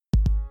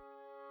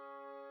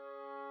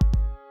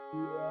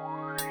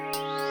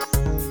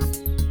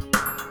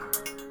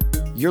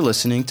You're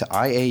listening to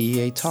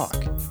IAEA Talk,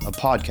 a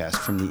podcast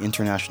from the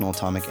International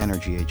Atomic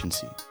Energy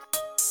Agency.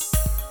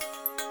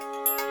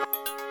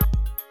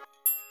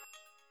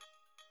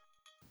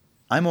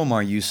 I'm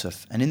Omar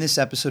Youssef, and in this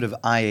episode of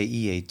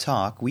IAEA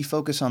Talk, we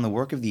focus on the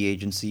work of the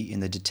agency in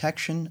the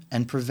detection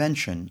and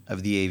prevention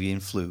of the avian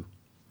flu.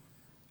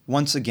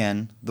 Once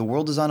again, the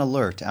world is on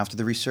alert after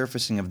the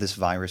resurfacing of this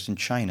virus in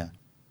China.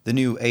 The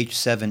new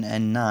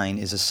H7N9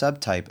 is a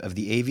subtype of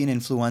the avian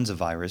influenza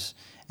virus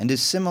and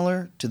is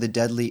similar to the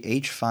deadly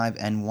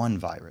H5N1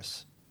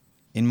 virus.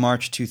 In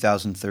March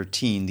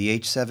 2013, the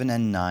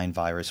H7N9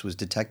 virus was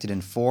detected in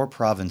 4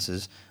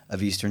 provinces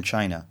of eastern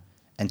China,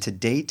 and to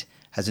date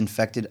has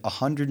infected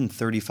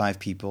 135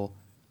 people,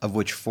 of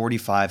which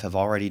 45 have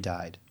already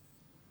died.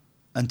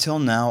 Until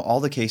now, all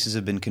the cases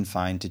have been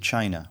confined to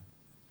China.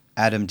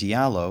 Adam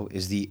Diallo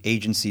is the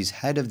agency's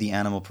head of the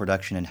Animal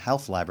Production and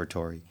Health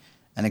Laboratory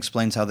and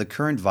explains how the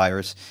current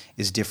virus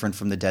is different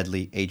from the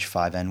deadly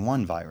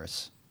H5N1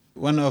 virus.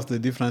 One of the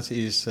differences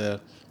is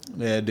the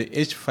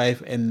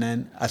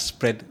H5N9 has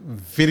spread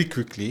very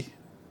quickly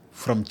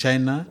from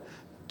China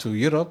to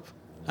Europe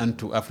and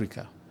to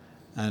Africa.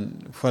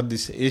 And for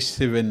this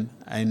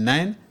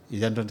H7N9,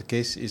 in the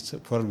case, it's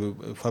for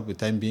the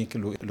time being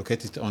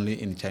located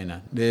only in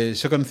China. The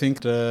second thing,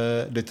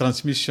 the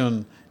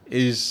transmission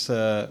is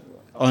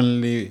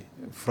only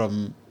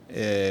from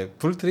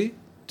poultry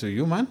to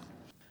human.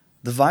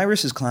 The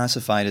virus is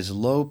classified as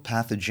low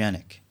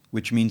pathogenic,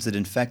 which means that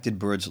infected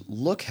birds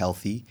look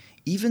healthy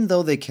even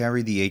though they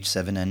carry the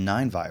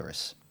H7N9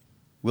 virus.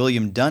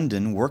 William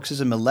Dundon works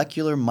as a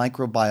molecular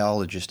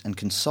microbiologist and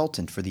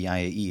consultant for the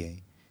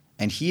IAEA,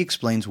 and he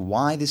explains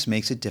why this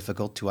makes it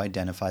difficult to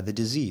identify the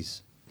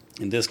disease.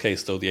 In this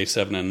case, though, the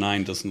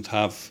H7N9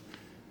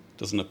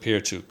 doesn't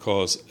appear to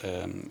cause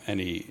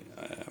any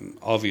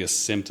obvious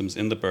symptoms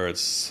in the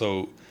birds,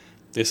 so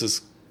this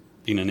has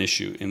been an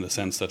issue in the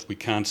sense that we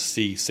can't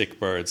see sick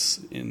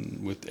birds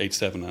with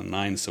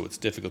H7N9, so it's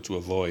difficult to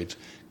avoid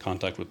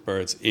contact with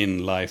birds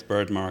in live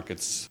bird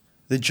markets.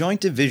 The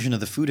Joint Division of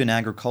the Food and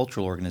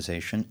Agricultural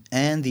Organization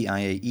and the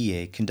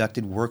IAEA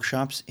conducted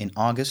workshops in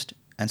August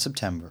and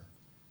September.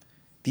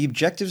 The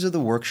objectives of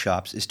the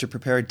workshops is to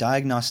prepare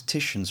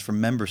diagnosticians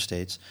from member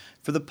states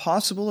for the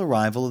possible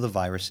arrival of the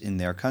virus in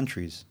their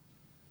countries.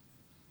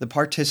 The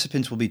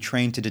participants will be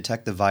trained to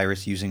detect the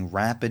virus using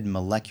rapid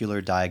molecular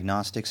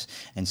diagnostics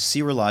and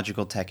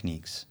serological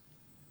techniques.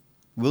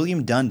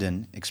 William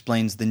Dundon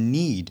explains the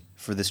need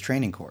for this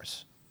training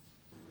course.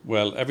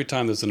 Well, every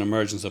time there's an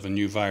emergence of a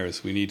new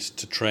virus, we need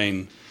to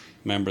train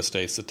member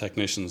states, the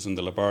technicians in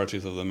the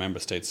laboratories of the member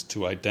states,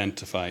 to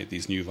identify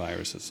these new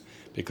viruses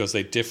because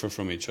they differ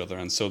from each other.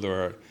 And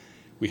so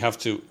we have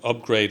to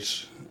upgrade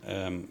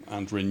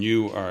and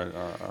renew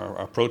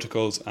our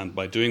protocols, and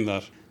by doing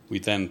that, we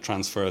then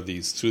transfer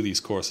these through these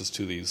courses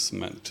to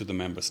the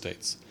member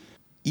states.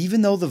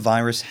 Even though the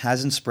virus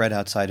hasn't spread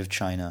outside of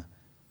China,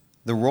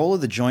 the role of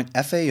the joint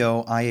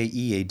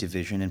FAO-IAEA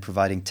division in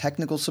providing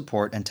technical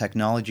support and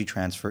technology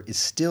transfer is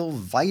still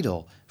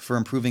vital for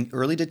improving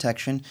early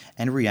detection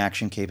and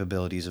reaction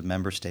capabilities of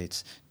member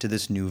states to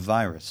this new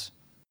virus.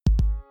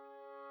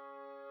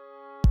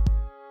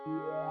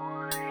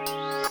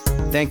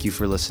 Thank you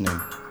for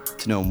listening.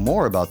 To know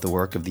more about the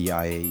work of the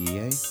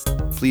IAEA,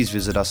 please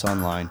visit us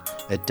online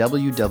at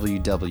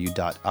www.iaea.org.